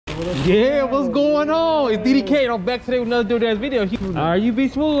Yeah, what's going on? It's DDK. I'm back today with another DoorDash video. Alright, you be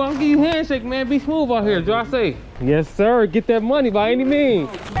smooth. I'm gonna give you a handshake, man. Be smooth out here. Do I say? Yes, sir. Get that money by any means.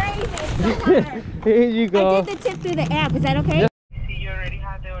 Here you go. I did the tip through the app. Is that okay? See, you already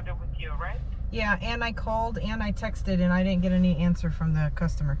had the order with you, right? Yeah, and I called and I texted and I didn't get any answer from the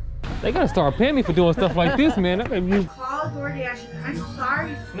customer. They gotta start paying me for doing stuff like this, man. That made me... Call DoorDash. I'm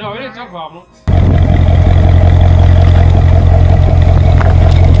sorry. No, it ain't your problem.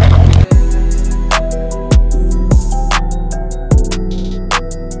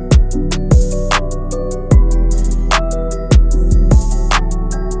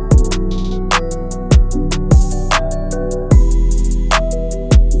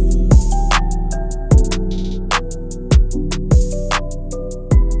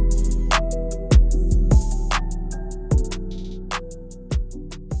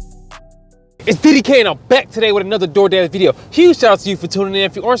 It's DDK and I'm back today with another DoorDash video. Huge shout out to you for tuning in.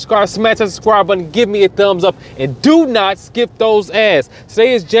 If you aren't subscribed, smash that subscribe button, give me a thumbs up, and do not skip those ads.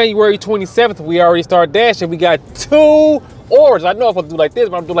 Today is January 27th. We already started dashing. We got 2 orders. I know I'm gonna do like this,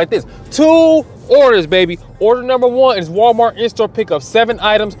 but I'm gonna do like this. 2 orders, baby. Order number 1 is Walmart in-store pickup. 7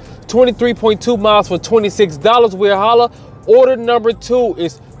 items, 23.2 miles for $26. We'll holla. Order number 2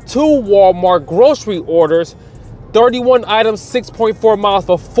 is 2 Walmart grocery orders. 31 items, 6.4 miles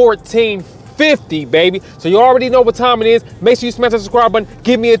for $14.50, baby. So you already know what time it is. Make sure you smash the subscribe button.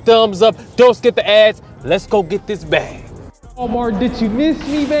 Give me a thumbs up. Don't skip the ads. Let's go get this bag. Walmart, did you miss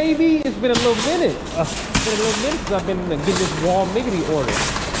me, baby? It's been a little minute. It's been a little minute since I've been getting this Walmart order.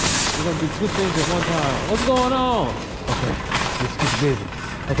 We're gonna do 2 things at one time. What's going on? Okay, let's get busy.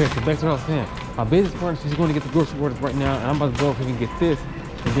 Okay, so back to what I was saying. My business partner, she's going to get the grocery orders right now, and I'm about to go over and get this.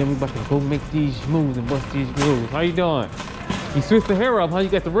 And then we about to go make these moves and bust these grooves. How you doing? You switched the hair up, huh? You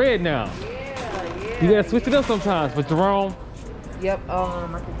got the red now. Yeah. You gotta switch it up sometimes for Jerome. Yep,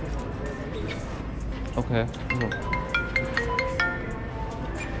 I think this one. Okay.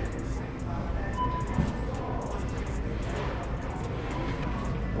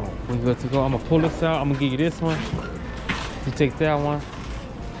 We good to go. I'm gonna pull this out. I'm gonna give you this one. You take that one.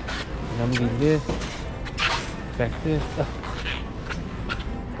 And I'm gonna give you this. Back this.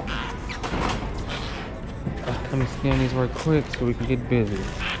 Let me scan these real quick so we can get busy.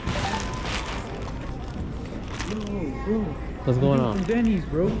 Yo, bro. What's going on? From Denny's,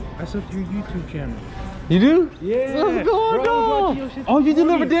 bro. I subbed to your YouTube channel. You do? Yeah. What's going on? Oh, you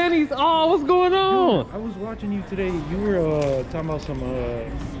deliver Denny's? Oh, what's going on? Dude, I was watching you today. You were talking about some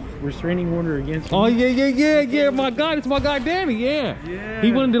restraining order against me. Oh, yeah. My God, it's my guy Danny. Yeah.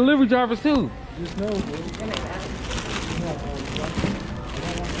 He one of the delivery drivers too. Just know, bro.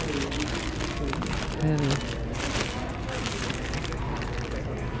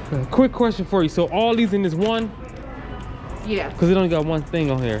 Quick question for you. So all these in this one? Yeah. Because it only got one thing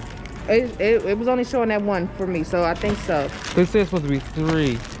on here. It was only showing that one for me, so I think so. It says supposed to be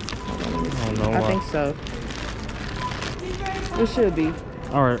 3. I don't know why. I think so. It should be.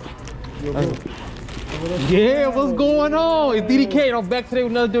 All right. Yeah, what's going on? It's DDK and I'm back today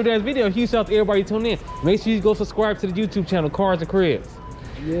with another DoorDash video. Huge shout out to everybody tuning in. Make sure you go subscribe to the YouTube channel, Cars and Cribs.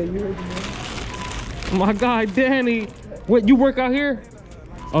 Yeah, you heard me. My guy Danny. What, you work out here?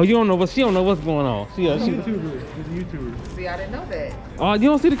 Oh, you don't know, but she don't know what's going on. She's a YouTuber. She's a YouTuber. See, I didn't know that. Oh, you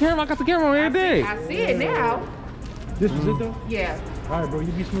don't see the camera? I got the camera on every day. I see it now. This was it though? Yeah. Alright, bro,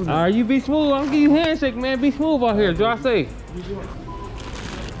 you be smooth. Alright, you be smooth. I'm gonna give you a handshake, man. Be smooth out here. Do I say?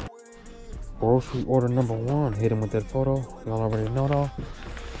 Grocery order number 1. Hit him with that photo. Y'all already know though.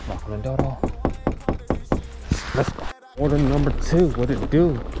 Knock on the door though. Let's go. Order number 2. What it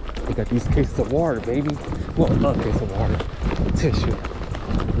do? We got these cases of water, baby. Well, not case of water. Tissue.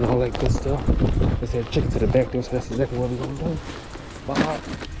 And all that good stuff. Let's head check it to the back door, so that's exactly what we're gonna do. Bye.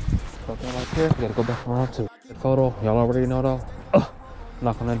 Put that right there. We gotta go back around too. The photo, y'all already know though.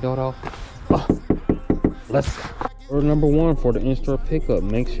 Knock on that door though. Let's go. Order number 1 for the in-store pickup.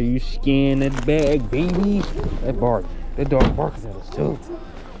 Make sure you scan that bag, baby. That dog barking at us too.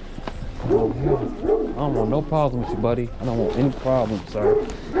 Oh, yeah. I don't want no problems with you, buddy. I don't want any problems, sir.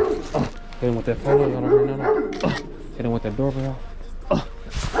 Hit him with that photo, y'all already know that. Hit him with that doorbell.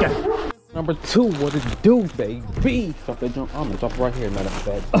 Number 2, what it do, baby? Stop that jump. I'm gonna jump right here, matter of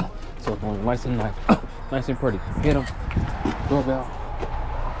fact. So it's going nice and nice. Nice and pretty. Hit him. Doorbell.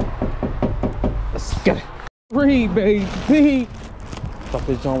 Let's get it. 3, baby. Stop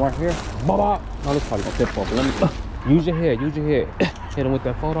this jump right here. Bye-bye. Now let's probably tip over. Let me use your head. Hit him with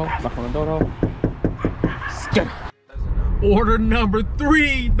that photo. Knock on the door though. Let's get it. Order number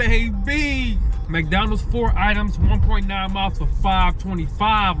 3, baby. McDonald's 4 items, 1.9 miles for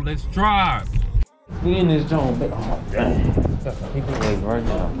 $5.25. Let's drive. We in this zone, but oh dang. Got some people waiting right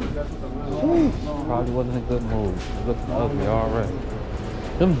now. Whew. Probably wasn't a good move. It looks ugly already.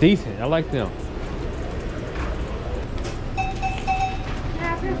 Them decent. I like them.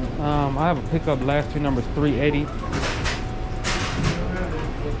 I have a pickup. Last two numbers 380.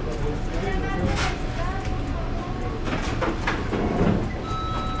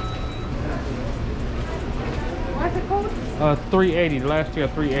 What's the code? 380. Last year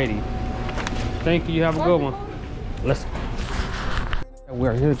 380. Thank you. You have a good one. Let's go.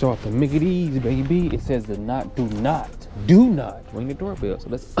 We're here to drop the Mickey D's, baby. It says do not ring the doorbell. So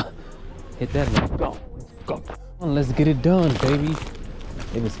let's hit that. Let's go. Let's go. Let's get it done, baby.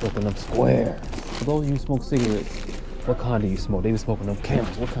 They been smoking them squares. For those of you who smoke cigarettes, what kind do you smoke? They been smoking them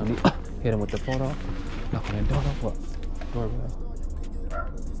Camels. What kind do you hit them with the phone off? Knock on that door off. What? Doorbell.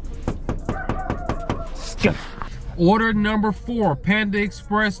 Skip. Order number 4, Panda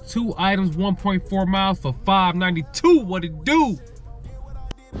Express, 2 items, 1.4 miles for $5.92. What it do?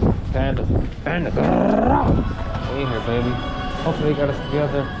 Panda. We in here, baby. Hopefully they got us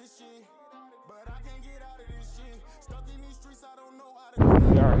together.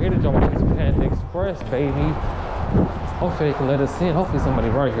 We are here to jump on this Panda Express, baby. Hopefully they can let us in. Hopefully somebody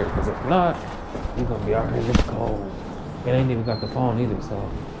right here, because if not, we're gonna be out here in this cold. And they ain't even got the phone either, so.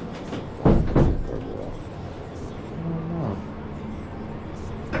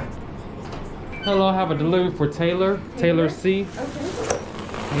 Hello, I have a delivery for Taylor. Taylor C. Okay.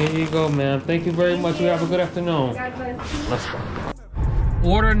 Here you go, ma'am. Thank you very much. You have a good afternoon. Let's go.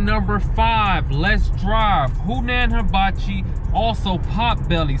 Order number 5, Let's Drive. Hunan Hibachi, also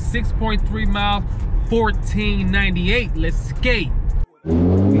Potbelly, 6.3 miles, $14.98. Let's skate.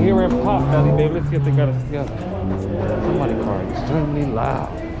 We here in Potbelly, baby. Let's see if they got us together. Somebody car extremely loud.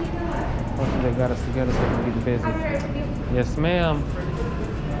 Hopefully they got us together so we can get busy. Yes, ma'am.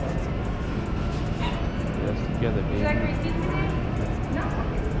 Get us together, baby.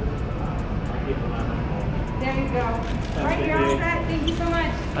 There you go. Right here, all set. Thank you so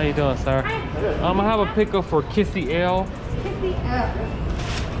much. How you doing, sir? Hi. I have a pickup for Kissy L. Kissy L.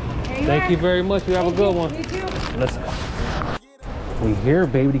 Thank you very much. You have a good one. You too. Let's go. We here,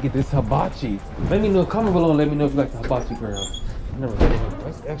 baby, to get this hibachi. Let me know. Comment below and let me know if you like the hibachi, girl. I never had it.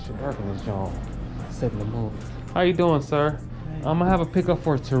 It's extra dark in this joint. Setting the mood. How you doing, sir? I'm gonna have a pickup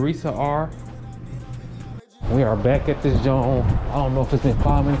for Teresa R. We are back at this joint. I don't know if it's been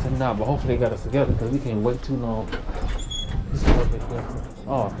 5 minutes or not, but hopefully they got us together because we can't wait too long. This is perfect.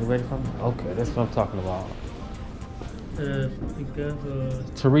 Oh, you ready for me? Okay, that's what I'm talking about.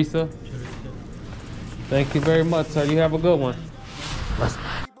 Teresa. Thank you very much, sir. You have a good one. Let's go.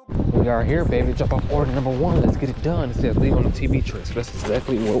 We are here, baby. Jump off order number 1. Let's get it done. It says leave on the TV tray. So that's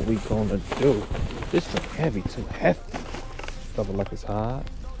exactly what we gonna do. This is heavy, too hefty. Double like it's hot.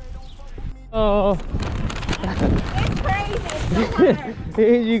 Oh. It's crazy. It's so hard.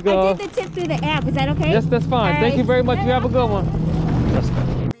 Here you go. I did the tip through the app. Is that okay? Yes, that's fine. Thank you very much. You have a good one. Let's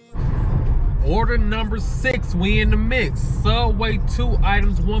go. Order number 6. We in the mix. Subway, 2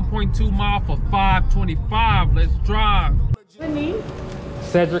 items, 1.2 miles for $5.25. Let's drive. What name?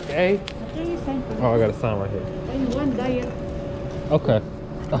 Cedric A. Okay, you sent me. Oh, I got a sign right here. And one diet. Okay.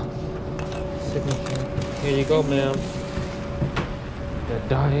 Signature. Here you go, ma'am. That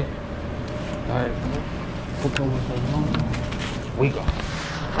diet. We go.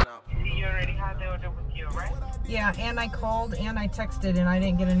 You already had the order with you, right? Yeah, and I called and I texted and I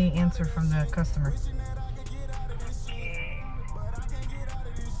didn't get any answer from the customer. Okay.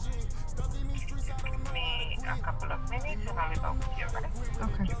 Give me a couple of minutes and I'll be back with you, right?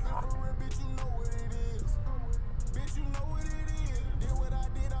 Okay.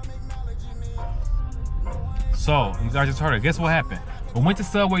 So, you guys just heard it. Guess what happened? We went to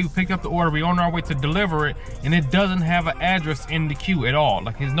Subway, we picked up the order, we on our way to deliver it, and it doesn't have an address in the queue at all.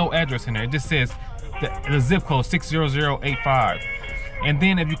 Like, there's no address in there. It just says the zip code 60085. And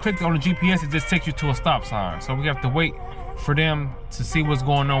then if you click on the GPS, it just takes you to a stop sign. So we have to wait for them to see what's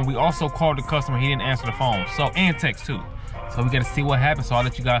going on. We also called the customer, he didn't answer the phone. So, and text too. So we gotta see what happens, so I'll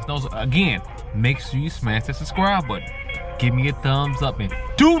let you guys know. So again, make sure you smash the subscribe button. Give me a thumbs up and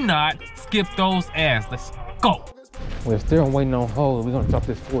do not skip those ads. Let's go. We're still waiting on hold. We're gonna drop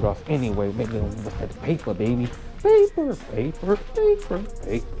this food off anyway. Maybe we'll look at the paper, baby. Paper, paper, paper,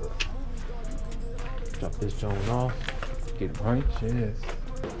 paper. Drop this joint off. Get righteous.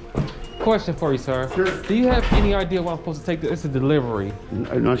 Question for you, sir. Sure. Do you have any idea what I'm supposed to take? It's a delivery.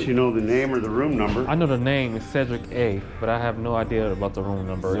 Unless you know the name or the room number. I know the name is Cedric A, but I have no idea about the room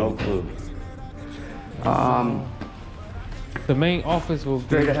number. No clue. The main office will be...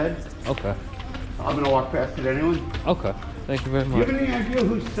 Straight ahead. Okay. I'm gonna walk past it anyway. Okay. Thank you very Do you much. have any idea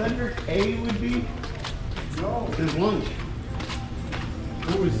who Cedric A would be? No. It's his lunch.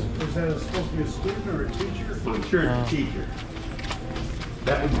 Who is that supposed to be a student or a teacher? I'm sure it's a teacher.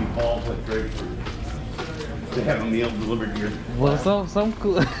 That would be balls like grapefruit. To have a meal delivered here. Well, some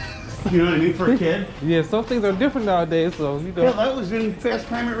cool. You know what I mean, for a kid? Yeah, some things are different nowadays, so you know. Yeah, that was in Fast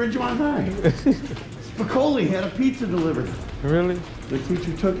Time at Ridgemont High. Spicoli had a pizza delivered. Really? The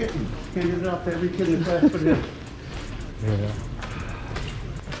teacher took it and handed it out to every kid in the class but him. Yeah.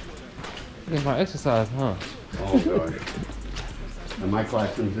 Get my exercise, huh? Oh, God. And my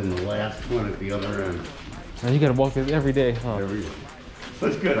classroom's in the last one at the other end. And you gotta walk this every day, huh? Every day. So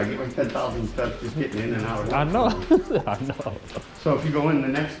it's good. I get my 10,000 steps just getting in and out of I know. I know. So if you go in the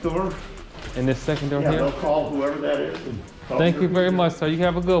next door, In this second door yeah, here? they'll call whoever that is. And Thank you very much, sir. You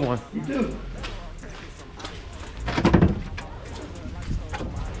have a good one. You do.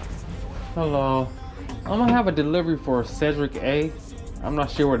 Hello. I'm gonna have a delivery for Cedric A. I'm not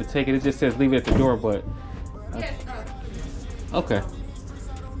sure where to take it. It just says leave it at the door, but. Okay.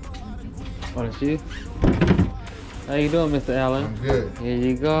 Oh, that's you? How you doing, Mr. Allen? I'm good. Here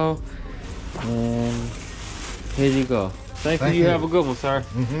you go. And here you go. Thank you. You have a good one, sir.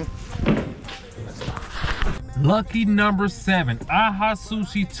 Lucky number 7. Aha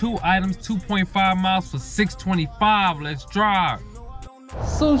Sushi, 2 items, 2.5 miles for $6.25. Let's drive.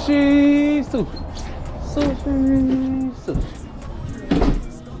 Sushi, sushi, sushi, sushi.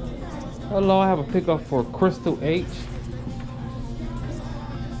 Hello, I have a pickup for Crystal H.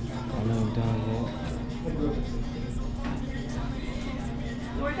 I'm not done yet.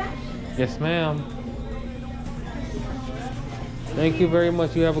 DoorDash? Yes, ma'am. Thank you very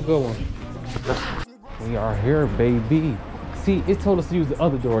much. You have a good one. We are here, baby. See, it told us to use the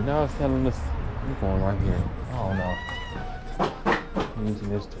other door. Now it's telling us we're going right here. I don't know. I'm using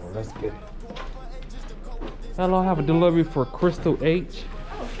this door. Let's get it. Hello, I have a delivery for Crystal H.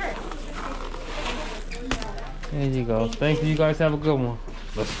 Oh, sure. There you go. Thank you. You guys have a good one.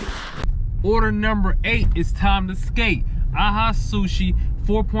 Let's go. Order number 8. It's time to skate. Aha Sushi,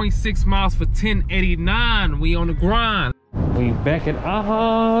 4.6 miles for $10.89. We on the grind. We back at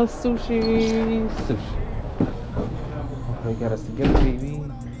Aha Sushi. Sushi. Okay, got us together, baby.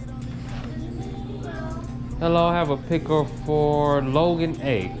 Hello, I have a picker for Logan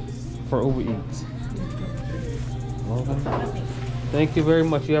A for Uber Eats. Logan. Thank you very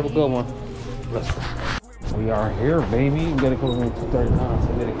much. You have a good one. Let's go. We are here, baby. We gotta go to room 239, so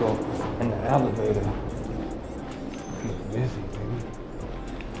we gotta go in the elevator. Get busy, baby.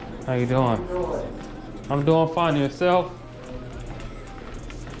 How you doing? I'm doing fine. Yourself?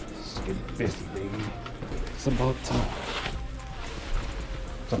 Let's get busy, baby. It's about time.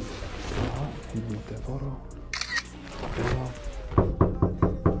 So, you need that photo?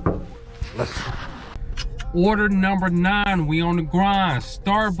 Let's go. Order number 9, we on the grind.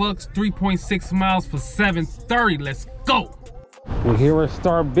 Starbucks, 3.6 miles for $7.30. Let's go. We're here at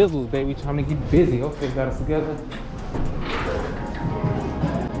Star Bizzles, baby, trying to get busy. Okay, got us together.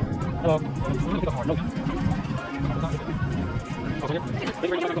 Hello.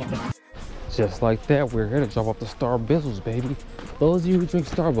 Just like that, we're here to drop off the Star Bizzles, baby. Those of you who drink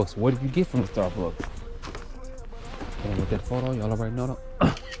Starbucks, what do you get from the Starbucks? And with that photo, y'all already know that.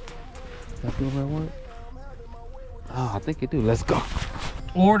 That feel right one? Oh, I think it do. Let's go.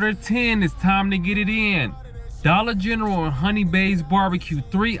 Order 10. It's time to get it in. Dollar General and Honey Bays Barbecue.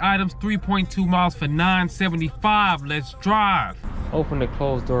 3 items, 3.2 miles for $9.75. Let's drive. Open the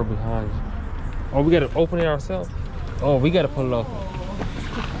closed door behind you. Oh, we gotta open it ourselves? Oh, we gotta pull it off.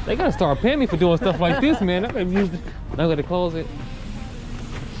 They gotta start paying me for doing stuff like this, man. I gotta close it.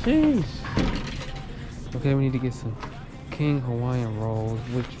 Sheesh. Okay, we need to get some King Hawaiian rolls,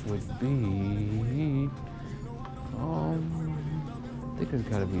 which would be I think it's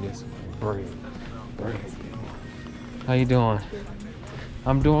gotta be this one. Bread. How you doing?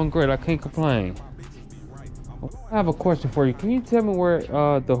 I'm doing great. I can't complain. I have a question for you. Can you tell me where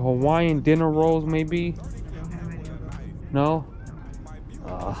the Hawaiian dinner rolls may be? No?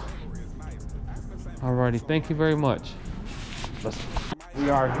 Alrighty. Thank you very much.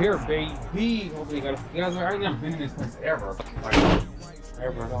 We are here, baby. Hopefully you guys are already been in this place ever.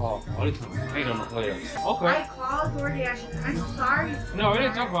 Ever at all. At least hate on the players. Okay. I called DoorDash. I'm sorry. No, it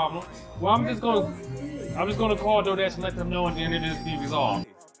ain't your problem. Well, I'm just gonna call DoorDash and let them know, and then it just be resolved.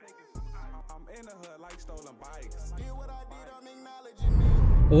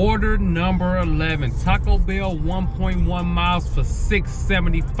 Order number 11. Taco Bell, 1.1 miles for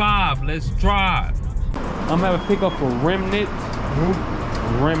 $6.75. Let's drive. I'm having pickup for Remnant.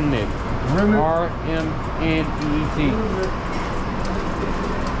 Remnant. R-M-N-E-T.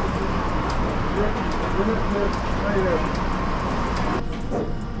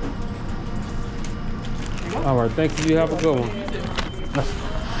 All right, thank you. You have a good one.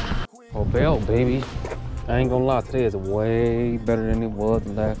 Oh, bell, baby. I ain't gonna lie, today is way better than it was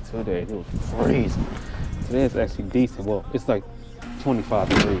last 2 days. It was freezing. Today is actually decent. Well, it's like 25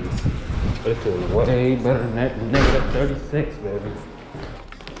 degrees. But it feels way better than that. Negative 36, baby.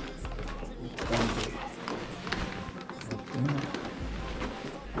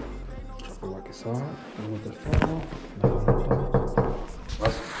 Like it's hard.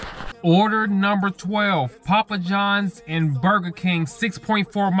 Order number 12, Papa John's and Burger King,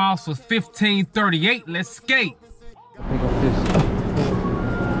 6.4 miles for $15.38. Let's skate. Pick up this.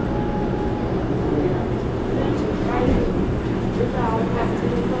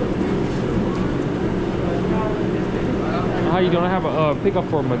 How you doing? I have a pickup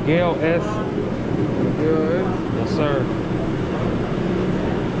for Miguel S. Miguel S? Yes, sir.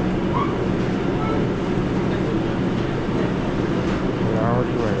 We're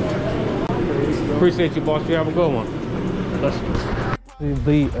already ready. Appreciate you, boss. You have a good one. Let's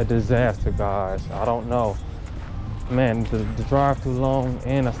be a disaster, guys. I don't know. Man, the drive too long,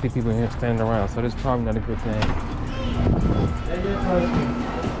 and I see people here standing around, so this is probably not a good thing.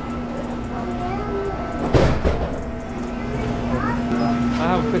 I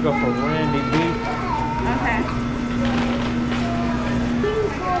have a pickup for Randy B. Okay.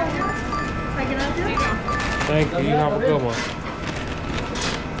 Thank you. You have a good one.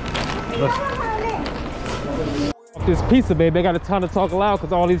 Let's this pizza, baby. I got a ton to talk loud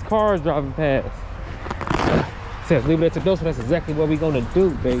because all these cars driving past. Says leave it at the door, so that's exactly what we're gonna do,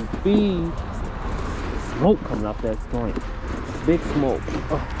 baby. Smoke coming off that joint. Big smoke.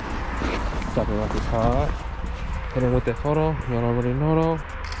 Talking about this hard. Hit him with that photo. Y'all already know though.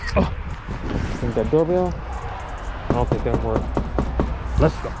 Think that doorbell? I don't think that worked.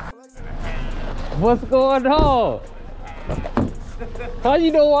 Let's go. What's going on? How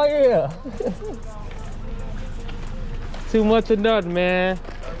you know I am? Too much of nothing, man.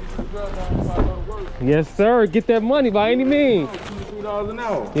 Yes, sir. Get that money by any means. $2 an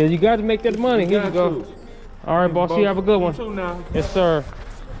hour. Yeah, you got to make that money. Here you go. All right, boss. You have a good one. Yes, sir.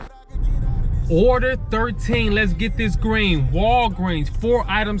 Order 13. Let's get this green. Walgreens. 4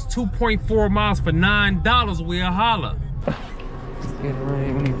 items, 2.4 miles for $9. We'll holla. Get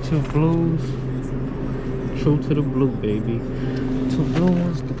right. We need 2 blues. True to the blue, baby. 2 blue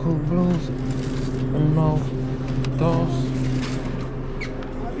ones, the cool blues. Uno, dos.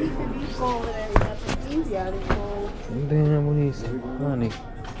 And then we need some honey.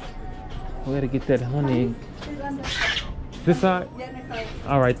 We gotta get that honey. This side?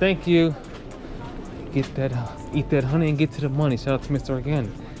 All right, thank you. Get that, eat that honey and get to the money. Shout out to Mr.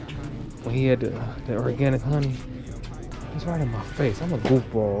 Organic. When he had the organic honey. It's right in my face. I'm a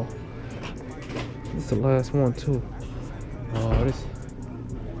goofball. This is the last one too. Oh, this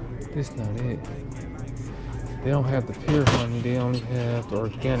not it. They don't have the pure honey. They only have the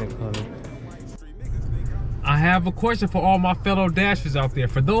organic honey. I have a question for all my fellow dashers out there.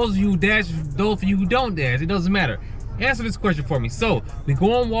 For those of you who dash, those of you who don't dash, it doesn't matter. Answer this question for me. So we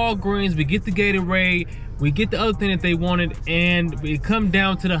go on Walgreens, we get the Gatorade, we get the other thing that they wanted, and we come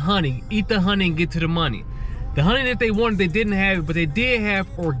down to the honey. Eat the honey and get to the money. The honey that they wanted, they didn't have it, but they did have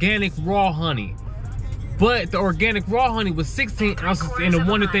organic raw honey. But the organic raw honey was 16 ounces, and the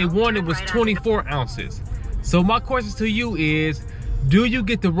one that they wanted was 24 ounces. So my question to you is, do you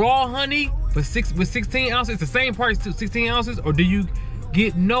get the raw honey with 16 ounces? It's the same price too, 16 ounces, or do you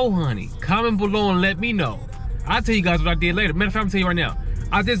get no honey? Comment below and let me know. I'll tell you guys what I did later. Matter of fact, I'm gonna tell you right now.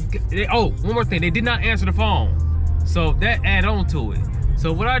 One more thing, they did not answer the phone. So that add on to it.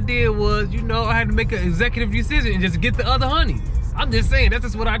 So what I did was, you know, I had to make an executive decision and just get the other honey. I'm just saying, that's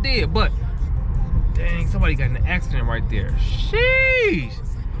just what I did. But dang, somebody got in an accident right there. Sheesh.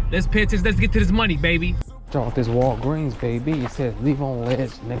 Let's pay attention, let's get to this money, baby. Off this Walgreens, baby. It says leave on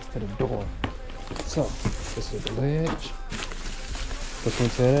ledge next to the door. So this is the ledge. Look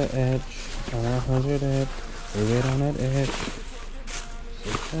into that edge. 100 edge. Leave it on that edge.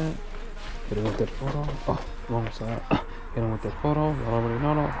 See that? Hit it with that photo. Oh, wrong side. Hit him with that photo. Y'all already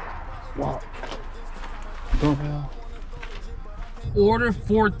know that. Wow. Doorbell. Order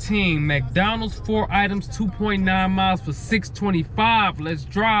 14. McDonald's 4 items, 2.9 miles for $6.25. Let's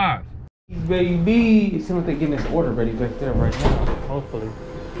drive. Baby, it seems like they're getting this order ready back there right now. Hopefully.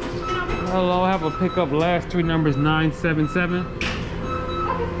 Hello, I have a pickup. Last 3 numbers 977.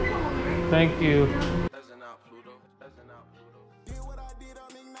 Thank you.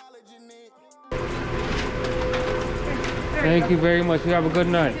 Thank you very much. You have a good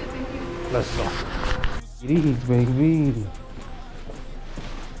night. Let's go. These baby.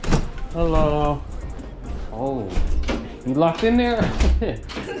 Hello. Oh. You locked in there?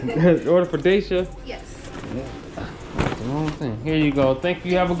 Order for Daisha? Yes. Yeah. the wrong thing. Here you go. Thank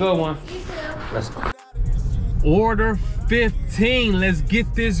you. Have a good one. Let's go. Order 15. Let's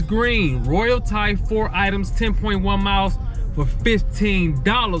get this green. Royal Thai, 4 items, 10.1 miles for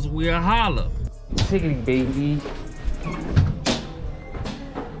 $15. We'll holla. Tickety baby.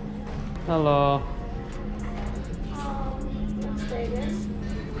 Hello.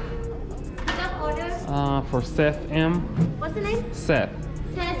 For Seth M. What's the name? Seth.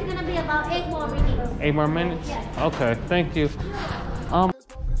 So it's gonna be about 8 more minutes. 8 more minutes? Yes. Okay, thank you.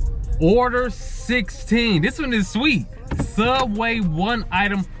 Order 16. This one is sweet. Subway, 1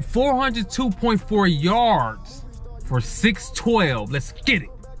 item, 402.4 yards for $6.12. Let's get it.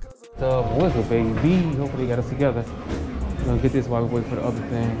 The whistle, baby. Hopefully, they got us together. We're gonna get this while we wait for the other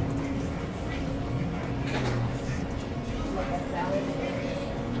thing.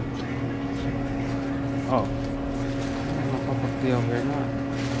 Oh. Over here now.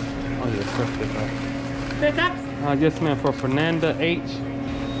 Oh yeah, first pickup. Pickups? Yes ma'am, for Fernanda H.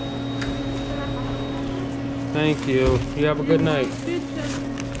 Thank you. You have a good night.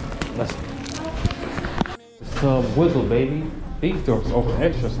 Let's Sub Wiggle, baby. These doors over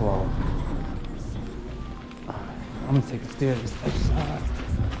extra small. I'm gonna take the stairs this exercise.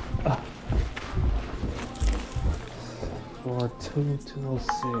 For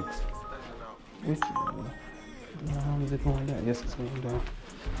 206. Which one? No, is it going down? Yes, it's going down.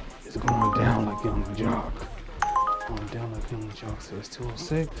 It's going down like you're on the jog. Going down like you're on the jog. So it's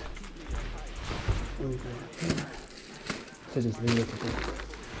 206. So just leave it to go.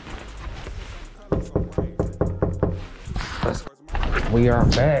 We are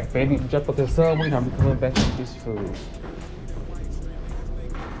back, baby. Jump up the subway. Now we're coming back to this food.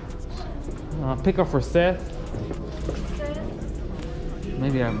 Pick up for Seth.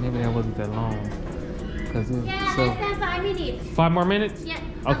 Maybe I wasn't that long. Yeah, so, less than 5 minutes. 5 more minutes? Yeah,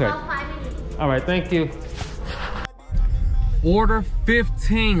 okay. About 5 minutes. All right, thank you. Order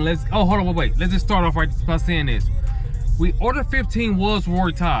 15. Let's, oh, hold on, wait. Let's just start off right by saying this. Order 15 was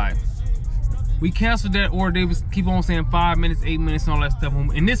Roy Thai. We canceled that order. They was keep on saying 5 minutes, 8 minutes, and all that stuff.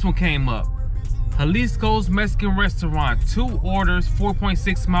 And this one came up. Jalisco's Mexican Restaurant. 2 orders,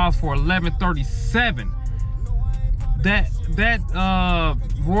 4.6 miles for $11.37. That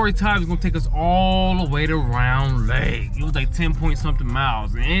Roy Thai was gonna take us all the way to Round Lake. It was like 10 point something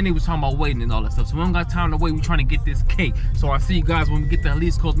miles, and they was talking about waiting and all that stuff. So we don't got time to wait. We trying to get this cake. So I'll see you guys when we get to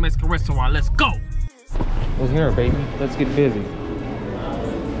Jalisco's Mexican Restaurant. Let's go. What's here, baby? Let's get busy.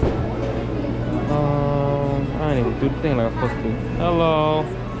 I didn't even do the thing like I'm supposed to do. Hello.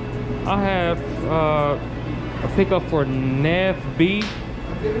 I have a pickup for Nev B.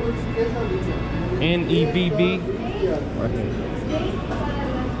 N-E-B-B. Right here.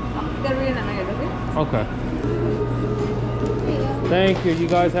 Okay. Thank you. You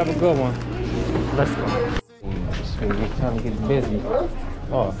guys have a good one. Let's go. It's time to get busy.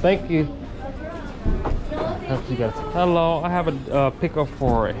 Oh, thank you. You guys. Hello. I have a pickup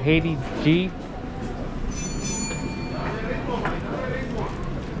for Haiti G.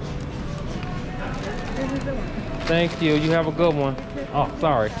 Thank you. You have a good one. Oh,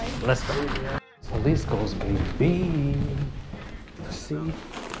 sorry. Let's go. So this goes, baby. Let's see.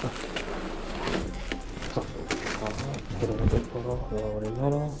 Hit it with the photo.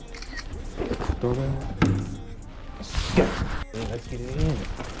 Let's get it in.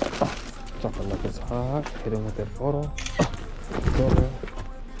 Drop it like it's hot. Hit it with that photo.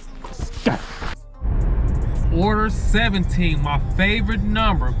 Order 17, my favorite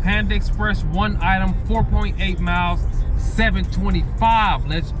number. Panda Express, 1 item, 4.8 miles, $7.25.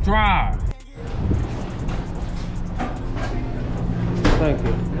 Let's drive. Thank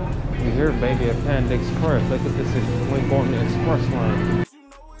you. You hear, baby, at Panda Express. Look at this. We're going the express line.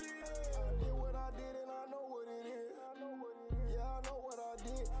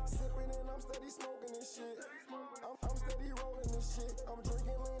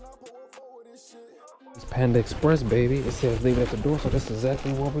 It's Panda Express, baby. It says leave it at the door, so that's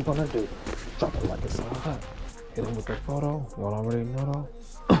exactly what we're gonna do. Drop it like it's hot. Hit him with the photo. Y'all already know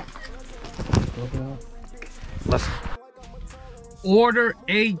though. Let's order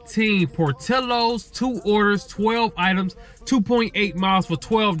 18 Portillo's, 2 orders, 12 items, 2.8 miles for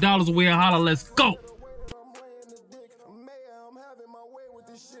 $12. We'll holla. Let's go.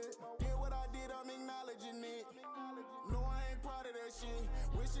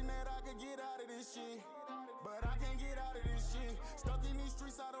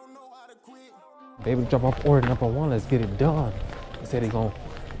 Baby, drop off order number 1. Let's get it done. He said he want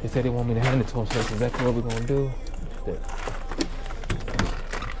me to hand it to him, so that's exactly what we're gonna do.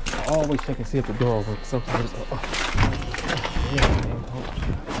 I always check and see if the door opens. Sometimes.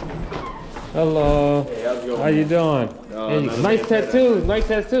 Hello. Hey, how's it going? How you doing? There you go. Nice tattoo. Nice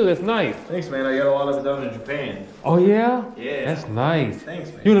tattoo. That's nice. Thanks, man. I got a lot of it done in Japan. Oh yeah? Yeah. That's nice. Thanks,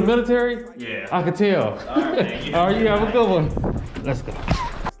 man. You in the military? Yeah. I could tell. All right, man. All right, you have a good one. Let's go.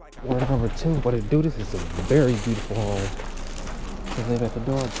 Order number 2. But to do this is a very beautiful home. Just leave at the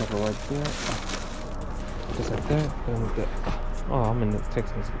door. Drop it right there. Just like that. Then with that. Oh, I'm in the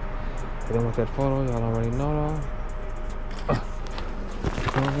text message. Then with that photo, y'all already know though.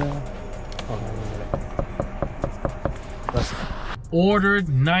 Let's go. Ordered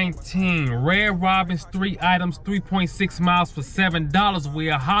 19 Red Robins, 3 items, 3.6 miles for $7. We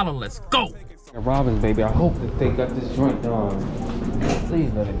are holla. Let's go. Robins, baby. I hope that they got this joint done. Please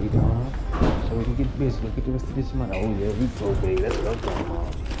let it be done, so we can get busy. Look at the rest of this money. Oh yeah, we go, baby. That's what I'm talking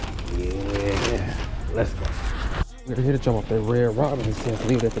about. Yeah, let's go. We're here to jump off that Red Robin. He says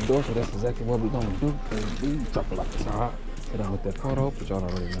leave it at the door, so that's exactly what we're gonna do. Baby, drop it like it's hot. Get on with that photo, but y'all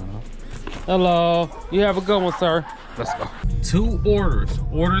already know. Hello, you have a good one, sir. Let's go. 2 orders.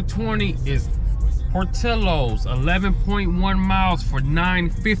 Order 20 is Portillo's, 11.1 miles for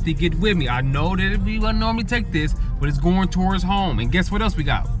 $9.50. Get with me. I know that we wouldn't normally take this, but it's going towards home. And guess what else we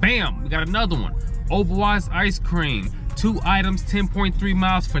got? Bam! We got another one. Oberweis ice cream, 2 items, 10.3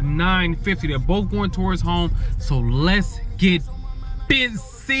 miles for $9.50. They're both going towards home. So let's get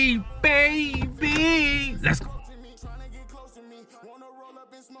busy, baby. Let's go.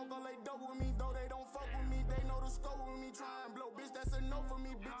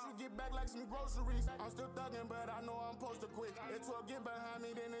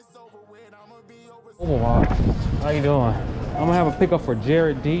 Oh wow, how you doing? I'm gonna have a pickup for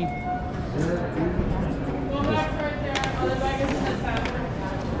Jared D. Yeah,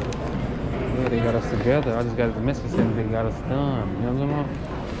 they got us together. I just got the message saying they got us done. You know what I'm talking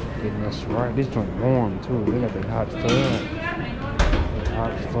about? Getting us right. This joint warm too. They got the hot fudge.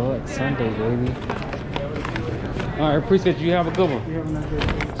 Hot fudge Sunday, baby. All right, appreciate you. Have a good one.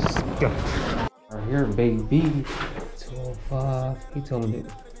 Let's go. Right here, baby. 205. He told me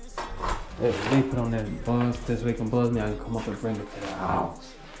that. If they put on that buzz, this way can buzz me, I can come up and bring it to the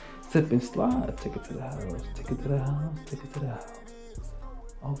house. Sip and slide, take it to the house, take it to the house, take it to the house.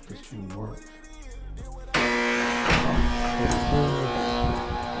 I hope this stream works.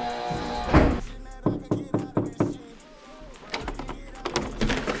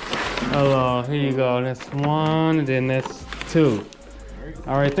 Hello, here you go. That's 1, and then that's 2.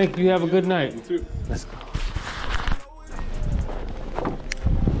 All right, thank you. Have a good night. You too. Let's go.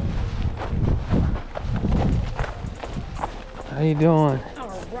 How you doing?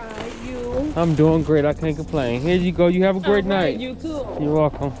 Alright, you. I'm doing great. I can't complain. Here you go. You have a great night. You too. You're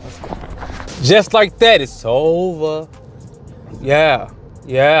welcome. Just like that, it's over. Yeah.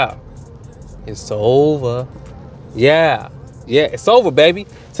 It's over. Yeah, it's over, baby.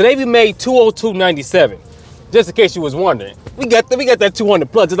 Today we made $202.97. Just in case you was wondering. We got that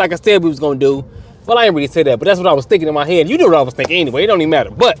 200 plus, just like I said we was gonna do. Well, I didn't really say that, but that's what I was thinking in my head. You knew what I was thinking anyway. It don't even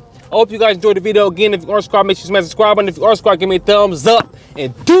matter. But I hope you guys enjoyed the video. Again, if you aren't subscribed, make sure you smash the subscribe button. If you are subscribed, give me a thumbs up.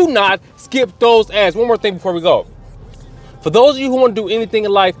 And do not skip those ads. One more thing before we go. For those of you who want to do anything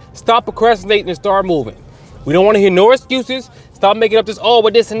in life, stop procrastinating and start moving. We don't want to hear no excuses. Stop making up this, oh,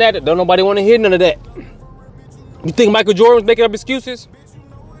 but this and that. Don't nobody want to hear none of that. You think Michael Jordan was making up excuses?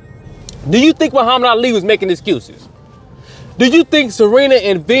 Do you think Muhammad Ali was making excuses? Do you think Serena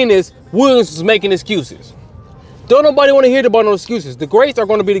and Venus Williams was making excuses? Don't nobody want to hear about no excuses. The greats are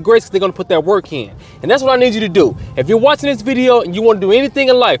going to be the greats because they're going to put that work in. And that's what I need you to do. If you're watching this video and you want to do anything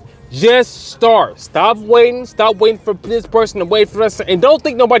in life, just start. Stop waiting for this person to wait for us. And don't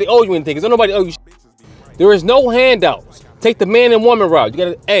think nobody owe you anything, because don't nobody owe you shit. There is no handouts. Take the man and woman route.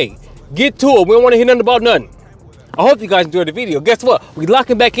 You got to, get to it. We don't want to hear nothing about nothing. I hope you guys enjoyed the video. Guess what? We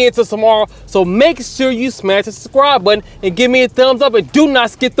locking back into tomorrow. So make sure you smash the subscribe button and give me a thumbs up. And do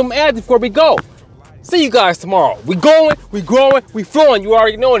not skip them ads before we go. See you guys tomorrow. We going, we growing, we flowing. You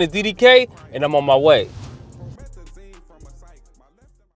already know it. It's DDK, and I'm on my way.